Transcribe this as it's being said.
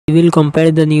We will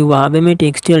compare the new Huawei Mate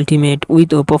X2 Ultimate with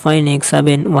Oppo Find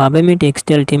X7. Huawei Mate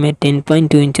X2 Ultimate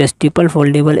 10.2 inches triple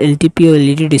foldable LTPO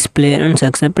LED display and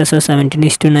success pressure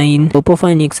 17:9. Oppo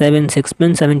Find X7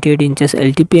 6.78 inches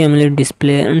LTPO AMOLED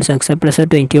display and success pressure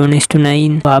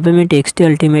 21:9. Huawei Mate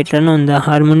X2 Ultimate run on the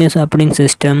Harmonious operating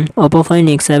system. Oppo Find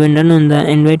X7 run on the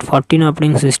Android 14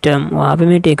 operating system. Huawei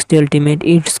Mate X2 Ultimate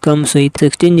it comes with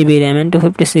 16GB RAM and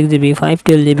 256GB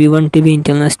 512GB 1TB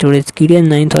internal storage, Kirin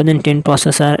 9010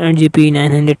 processor and GPU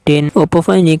 910. Oppo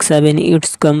Find X7 it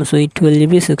comes with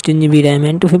 12GB 16GB RAM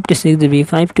and 256GB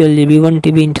 512GB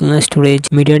 1TB internal storage,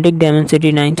 MediaTek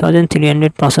Dimensity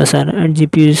 9300 processor and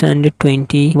GPU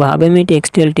 120. Huawei Mate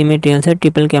X2 Ultimate real set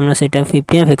triple camera setup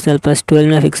 50MP plus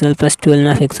 12MP plus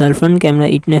 12MP, front camera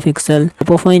 8MP.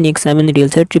 Oppo Find X7 real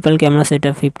set triple camera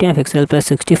setup 50MP plus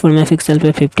 64MP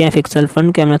plus 50MP,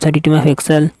 front camera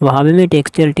 32MP. Huawei Mate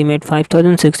X2 Ultimate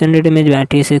 5600 mAh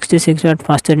battery, 66W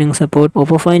fast charging support.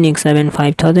 Oppo Find X7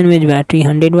 5000 mAh battery,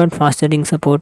 100W fast charging support.